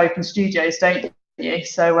often you have open studios, don't you?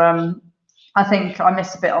 So I think I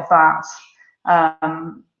miss a bit of that.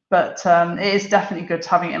 But it is definitely good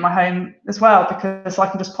having it in my home as well, because I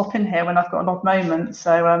can just pop in here when I've got an odd moment.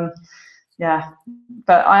 So yeah,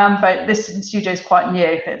 but this studio is quite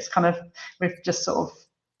new. It's kind of, we've just sort of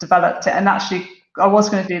developed it, and actually I was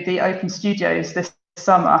going to do the open studios this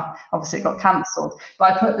summer. Obviously it got cancelled,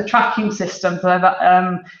 but I put the tracking system so that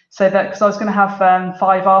because I was going to have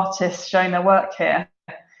 5 artists showing their work here,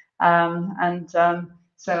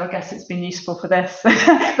 so I guess it's been useful for this.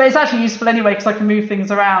 But it's actually useful anyway, because I can move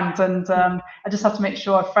things around, and I just have to make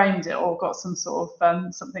sure I framed it or got some sort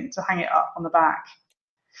of something to hang it up on the back.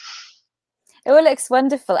 It all looks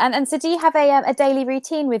wonderful. And so do you have a daily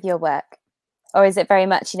routine with your work, or is it very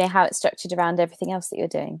much, you know, how it's structured around everything else that you're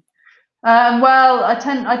doing? Well,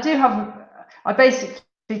 I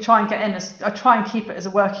basically try and get in, I try and keep it as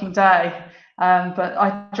a working day, but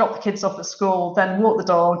I drop the kids off at school, then walk the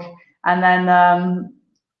dog, and then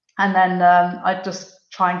I just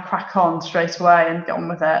try and crack on straight away and get on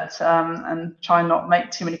with it, and try and not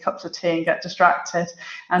make too many cups of tea and get distracted,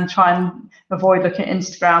 and try and avoid looking at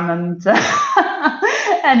Instagram and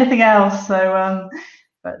anything else. So,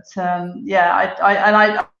 yeah,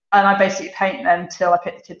 I basically paint then until I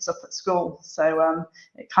pick the kids up at school. So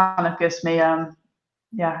it kind of gives me,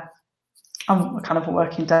 yeah, I'm kind of a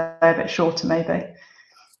working day a bit shorter maybe.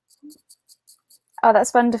 Oh,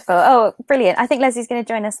 that's wonderful. Oh, brilliant. I think Leslie's going to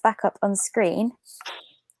join us back up on screen.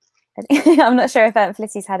 I'm not sure if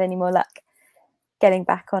Felicity's had any more luck getting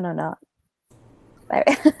back on or not.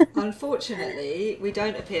 Unfortunately, we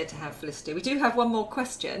don't appear to have Felicity. We do have one more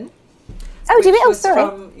question. Oh, do we? Oh, sorry.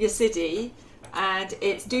 From Yasidi. And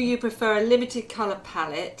it's, do you prefer a limited colour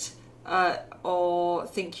palette, or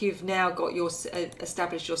think you've now got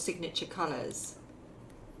established your signature colours?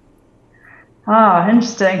 Ah,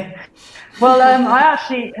 interesting. Well, I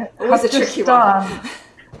actually always a tricky one.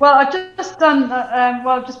 Well, I've just done.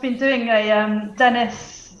 Well, I've just been doing a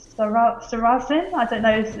Dennis Sarrazin.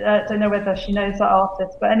 I don't know whether she knows that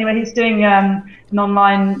artist, but anyway, he's doing an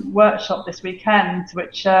online workshop this weekend,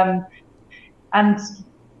 which and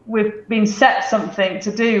we've been set something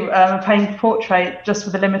to do a paint portrait just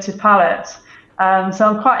with a limited palette. So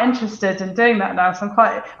I'm quite interested in doing that now. So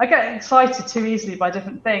I get excited too easily by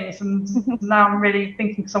different things, and now I'm really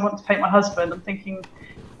thinking, because I want to paint my husband, I'm thinking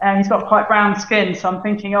he's got quite brown skin, so I'm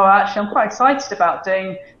thinking, oh, actually I'm quite excited about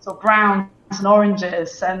doing sort of browns and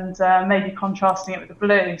oranges, and maybe contrasting it with the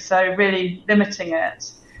blue, so really limiting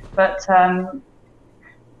it. But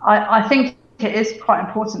I think it is quite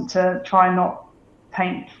important to try and not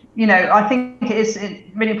paint, you know, I think it is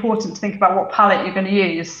really important to think about what palette you're going to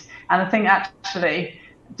use, and I think actually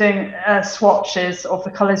doing swatches of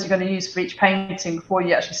the colours you're going to use for each painting before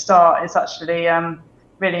you actually start is actually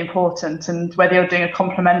really important. And whether you're doing a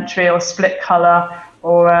complementary or split colour,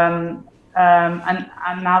 or an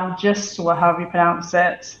analogous, or however you pronounce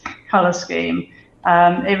it, colour scheme,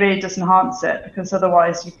 it really does enhance it, because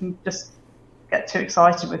otherwise you can just get too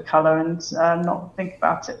excited with colour and not think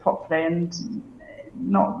about it properly, and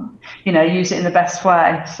not, you know, use it in the best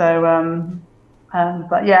way. So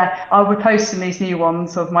but yeah, I'll be posting these new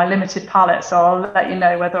ones of my limited palette, so I'll let you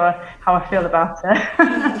know how I feel about it.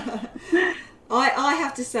 I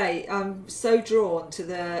have to say, I'm so drawn to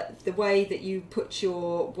the way that you put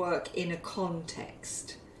your work in a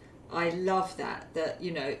context. I love that,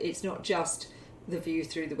 you know, it's not just the view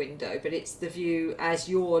through the window, but it's the view as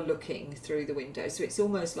you're looking through the window. So it's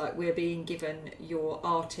almost like we're being given your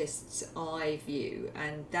artist's eye view,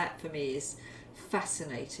 and that for me is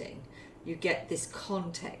fascinating. you get this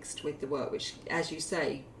context with the work, which, as you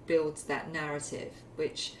say, builds that narrative,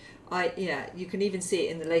 which you can even see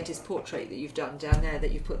it in the latest portrait that you've done down there,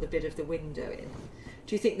 that you've put the bit of the window in.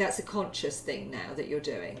 Do you think that's a conscious thing now that you're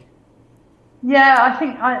doing? Yeah,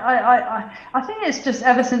 I think it's just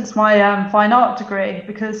ever since my fine art degree,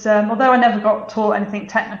 because although I never got taught anything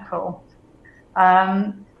technical,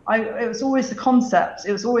 it was always the concept.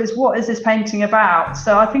 It was always, what is this painting about?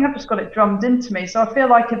 So I think I've just got it drummed into me. So I feel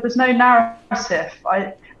like if there's no narrative,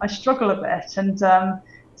 I struggle a bit. And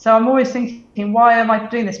so I'm always thinking, why am I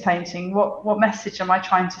doing this painting? What message am I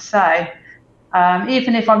trying to say?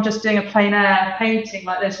 Even if I'm just doing a plein air painting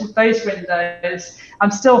like this with those windows, I'm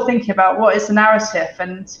still thinking about what is the narrative.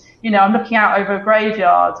 And I'm looking out over a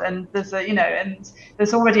graveyard, and there's and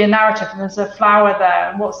there's already a narrative, and there's a flower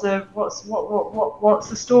there, and what's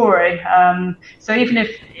the story? So even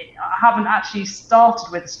if I haven't actually started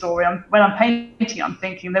with the story, when I'm painting, I'm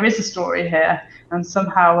thinking there is a story here, and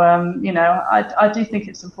somehow I do think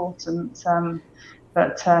it's important.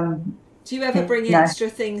 Do you ever bring extra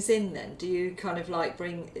things in then? Do you kind of like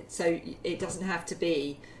bring, so it doesn't have to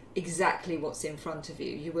be exactly what's in front of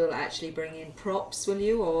you? You will actually bring in props, will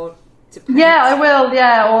you, or to paint? Yeah, I will.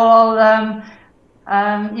 Yeah, or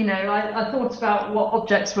I thought about what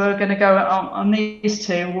objects were going to go on these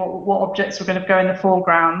two. What objects were going to go in the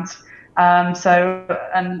foreground? And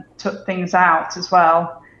took things out as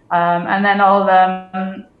well. And then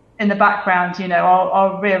I'll in the background,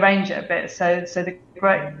 I'll rearrange it a bit. So there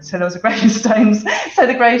was a gravestones. So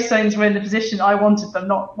the gravestones were in the position I wanted them,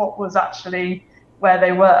 not what was actually where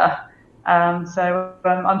they were.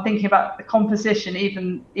 I'm thinking about the composition,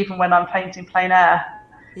 even when I'm painting plein air.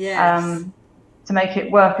 Yes. To make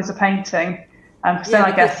it work as a painting. Because then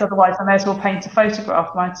I guess otherwise I may as well paint a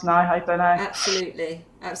photograph, mightn't I? I don't know.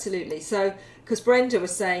 Absolutely. So, because Brenda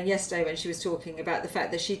was saying yesterday when she was talking about the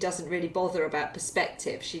fact that she doesn't really bother about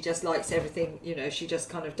perspective. She just likes everything, she just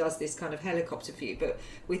kind of does this kind of helicopter view. But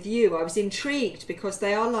with you, I was intrigued because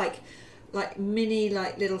they are like mini,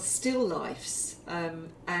 little still lifes.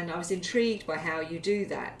 And I was intrigued by how you do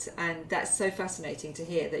that. And that's so fascinating to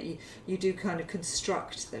hear that you do kind of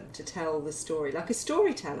construct them to tell the story, like a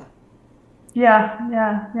storyteller. Yeah,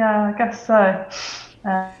 I guess so.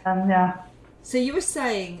 Yeah. So you were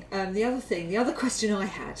saying the other question I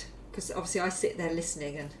had, because obviously I sit there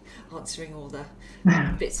listening and answering all the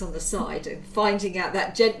bits on the side and finding out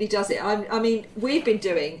that Gently does it. I mean, we've been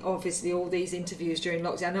doing obviously all these interviews during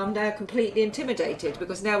lockdown, and I'm now completely intimidated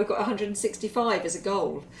because now we've got 165 as a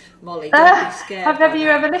goal. Molly, don't be scared. Have you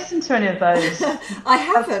ever listened to any of those? I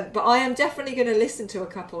haven't, but I am definitely going to listen to a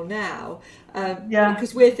couple now.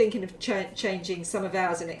 Because we're thinking of changing some of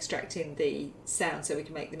ours and extracting the sound so we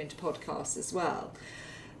can make them into podcasts as well.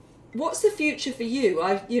 What's the future for you?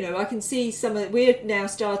 I can see we're now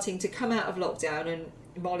starting to come out of lockdown, and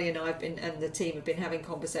Molly and I and the team have been having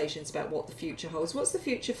conversations about what the future holds. What's the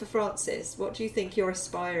future for Frances? What do you think you're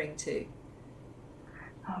aspiring to?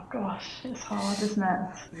 Oh gosh, it's hard, isn't it?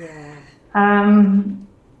 Yeah.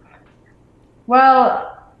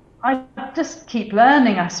 Well, I just keep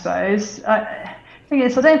learning, I suppose. I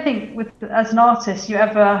don't think as an artist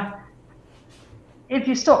if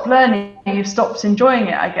you stop learning, you've stopped enjoying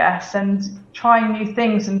it, I guess, and trying new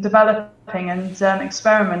things and developing and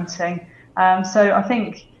experimenting. So I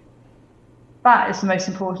think that is the most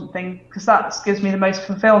important thing, because that gives me the most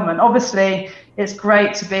fulfillment. Obviously, it's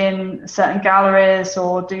great to be in certain galleries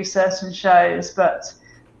or do certain shows, but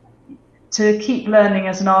to keep learning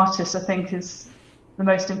as an artist, I think, is the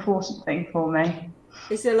most important thing for me.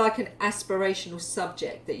 Is there like an aspirational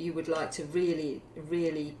subject that you would like to really,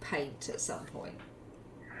 really paint at some point?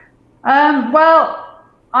 Well,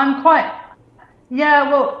 I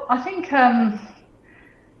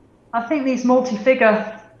think these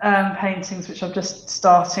multi-figure paintings, which I'm just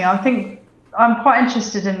starting, I think I'm quite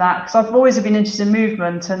interested in that, because I've always been interested in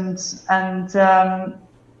movement and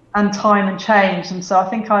time and change, and so I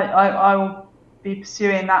think I will be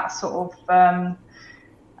pursuing that sort of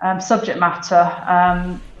subject matter.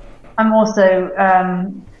 I'm also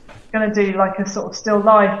going to do like a sort of still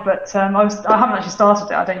life, but I haven't actually started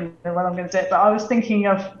it. I don't even know when I'm going to do it, but I was thinking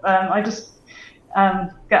of I just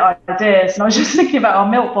get ideas, and I was just thinking about our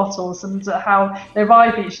milk bottles and how they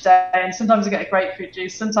arrive each day, and sometimes I get a grapefruit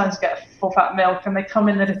juice, sometimes I get full fat milk, and they come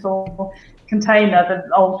in the little container,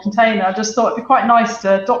 the old container. I just thought it'd be quite nice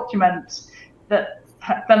to document that,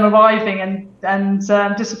 them arriving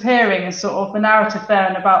and disappearing, and sort of the narrative there,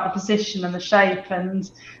 and about the position and the shape, and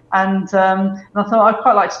I thought I'd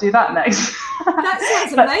quite like to do that next. That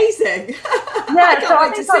sounds amazing. Yeah, I can't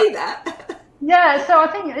wait to see that. Yeah, so I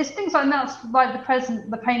think it's things like that's like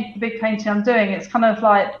the big painting I'm doing. It's kind of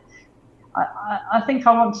like I think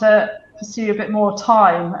I want to pursue a bit more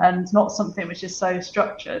time and not something which is so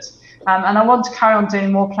structured. And I want to carry on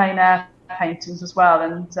doing more plein air paintings as well,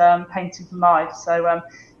 and painting from life. So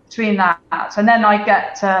between that, and then I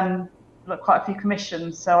get quite a few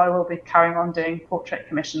commissions, so I will be carrying on doing portrait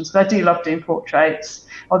commissions, because I do love doing portraits,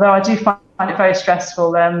 although I do find it very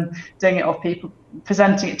stressful doing it of people,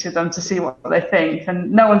 presenting it to them to see what they think.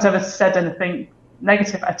 And no one's ever said anything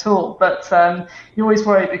negative at all, but you always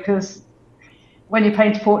worry, because when you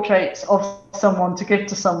paint portraits of someone to give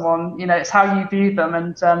to someone, you know, it's how you view them,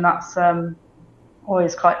 and that's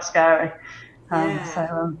always quite scary.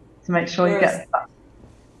 So to make sure you get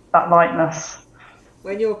that likeness.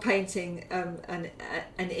 When you're painting an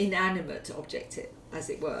inanimate object, as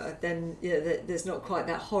it were, then there's not quite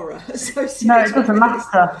that horror associated. No, it doesn't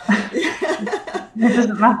matter. It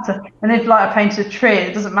doesn't matter. And if, like, I painted a tree,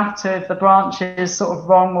 it doesn't matter if the branch is sort of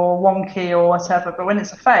wrong or wonky or whatever. But when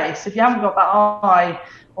it's a face, if you haven't got that eye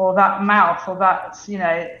or that mouth or that, you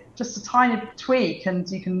know, just a tiny tweak, and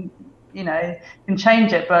you can, you know, can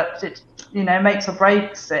change it, but it, you know, makes or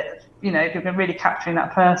breaks it. You know, you've been really capturing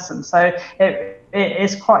that person. So it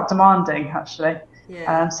is quite demanding, actually.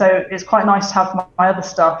 Yeah. So it's quite nice to have my other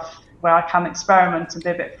stuff where I can experiment and be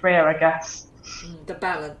a bit freer, I guess. The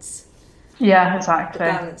balance. Yeah, exactly.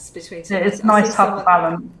 The balance between. It's nice to have the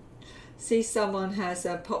balance. See, someone has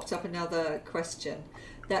popped up another question.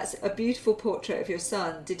 That's a beautiful portrait of your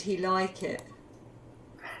son. Did he like it?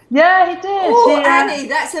 Yeah, he did. Oh, Annie,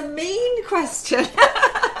 that's a mean question.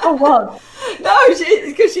 Oh, what? No,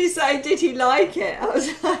 because she's saying, did he like it? I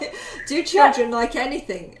was like, do children like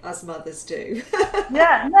anything, as mothers do?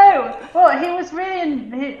 Yeah, no. Well, he was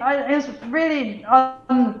really,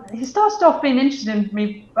 he started off being interested in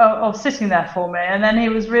me, of sitting there for me, and then he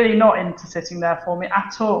was really not into sitting there for me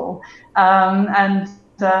at all.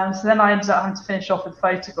 So then I ended up having to finish off with a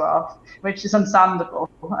photograph, which is understandable.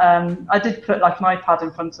 I did put like an iPad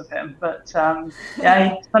in front of him, but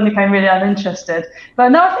yeah, he suddenly became really uninterested. But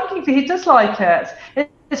no, I think he does like it.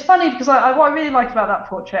 It's funny, because what I really like about that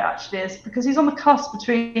portrait actually is because he's on the cusp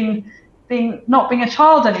between not being a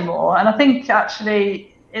child anymore, and I think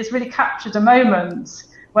actually it's really captured a moment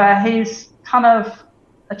where he's kind of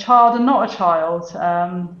a child and not a child.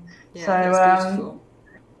 That's beautiful.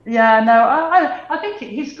 Yeah, no, I think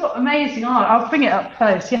he's got amazing eyes. I'll bring it up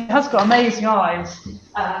close. He has got amazing eyes.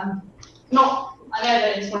 I know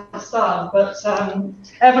that he's my son, but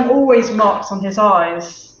Evan always marks on his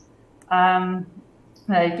eyes. There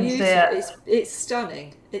you can see it. It's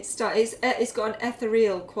stunning. It's got an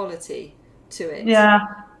ethereal quality to it. Yeah.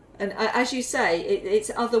 And as you say, it's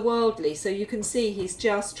otherworldly. So you can see he's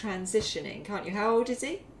just transitioning, can't you? How old is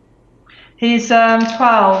he? He's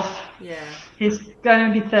 12. Yeah. He's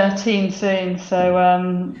going to be 13 soon. So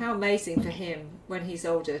how amazing for him when he's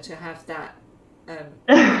older to have that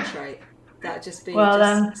trait. That just be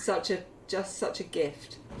such a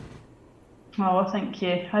gift. Oh, well, thank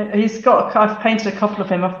you. I've painted a couple of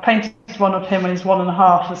him. I've painted one of him when he's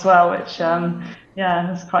 1.5 as well, which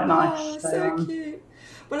yeah, it's quite nice. Oh, so cute.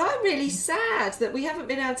 Well, I'm really sad that we haven't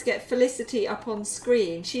been able to get Felicity up on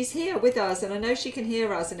screen. She's here with us, and I know she can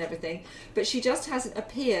hear us and everything, but she just hasn't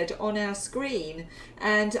appeared on our screen.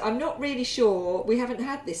 And I'm not really sure, we haven't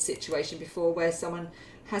had this situation before where someone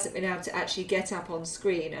hasn't been able to actually get up on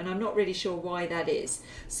screen, and I'm not really sure why that is.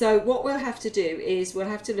 So what we'll have to do is we'll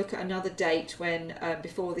have to look at another date when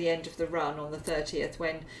before the end of the run on the 30th,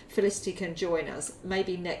 when Felicity can join us,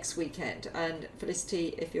 maybe next weekend. And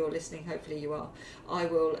Felicity, if you're listening, hopefully you are, I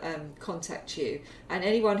will contact you. And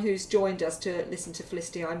anyone who's joined us to listen to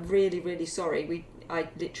Felicity, I'm really, really sorry. I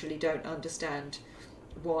literally don't understand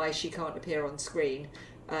why she can't appear on screen.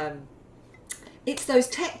 It's those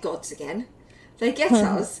tech gods again. They get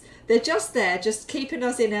us. They're just there, just keeping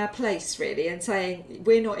us in our place, really, and saying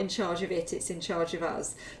we're not in charge of it, it's in charge of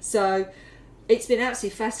us. So it's been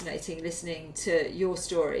absolutely fascinating listening to your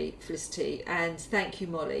story, Felicity, and thank you,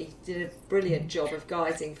 Molly. You did a brilliant job of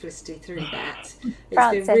guiding Felicity through that.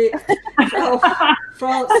 Francis.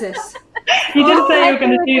 Francis. You did say you were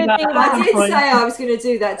going to do that. I did say I was going to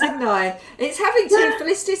do that, didn't I? It's having two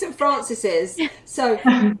Felicities and Francises. So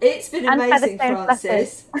it's been amazing,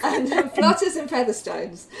 Francis. And Flutters and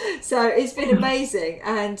Featherstones. So it's been amazing.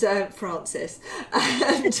 And Francis.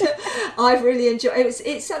 And I've really enjoyed it.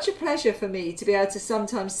 It's such a pleasure for me to be able to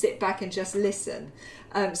sometimes sit back and just listen.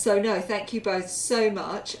 So no, thank you both so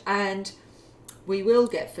much. And We will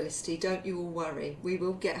get Felicity, don't you all worry. We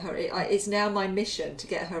will get her. It's now my mission to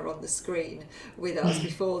get her on the screen with us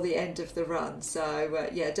before the end of the run. So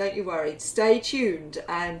yeah, don't you worry. Stay tuned,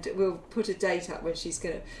 and we'll put a date up when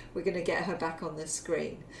we're gonna get her back on the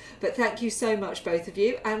screen. But thank you so much, both of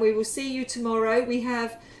you, and we will see you tomorrow.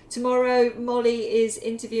 Tomorrow Molly is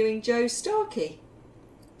interviewing Joe Starkey.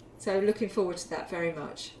 So looking forward to that very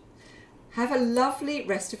much. Have a lovely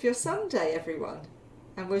rest of your Sunday, everyone.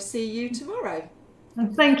 And we'll see you tomorrow.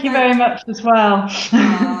 And thank you very much as well.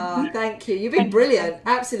 Thank you. You've been brilliant.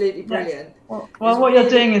 Absolutely brilliant. Well, what you're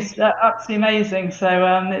doing is absolutely amazing. So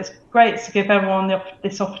it's great to give everyone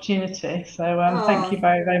this opportunity. So thank you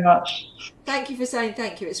very, very much. Thank you for saying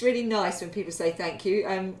thank you. It's really nice when people say thank you.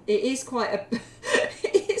 It is quite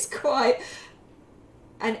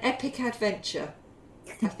an epic adventure,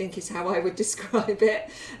 I think is how I would describe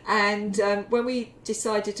it. And when we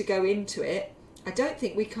decided to go into it, I don't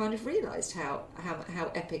think we kind of realised how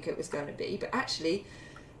epic it was going to be. But actually,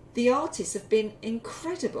 the artists have been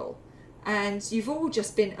incredible. And you've all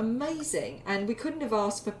just been amazing. And we couldn't have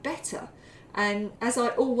asked for better. And as I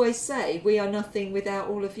always say, we are nothing without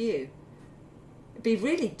all of you. It'd be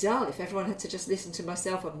really dull if everyone had to just listen to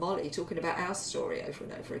myself and Molly talking about our story over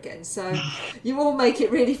and over again. So you all make it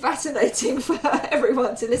really fascinating for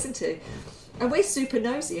everyone to listen to. And we're super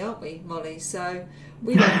nosy, aren't we, Molly? So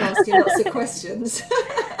we like asking lots of questions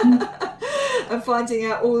and finding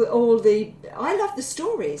out all the... I love the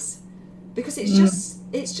stories because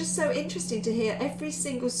it's just so interesting to hear. Every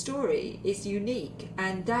single story is unique,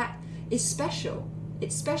 and that is special.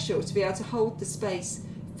 It's special to be able to hold the space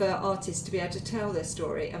for artists to be able to tell their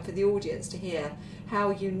story, and for the audience to hear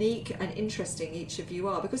how unique and interesting each of you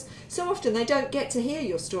are, because so often they don't get to hear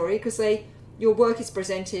your story because your work is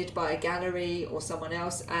presented by a gallery or someone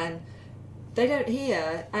else, and they don't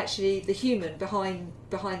hear actually the human behind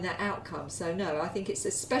that outcome. So no, I think it's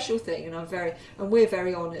a special thing, and we're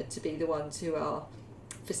very honoured to be the ones who are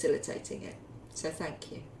facilitating it. So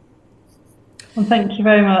thank you. Well, thank you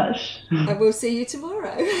very much. And we'll see you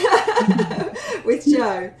tomorrow with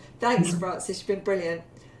Joe. Thanks, Frances. You've been brilliant.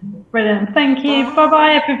 Brilliant. Thank you. Bye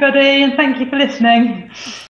bye, everybody, and thank you for listening.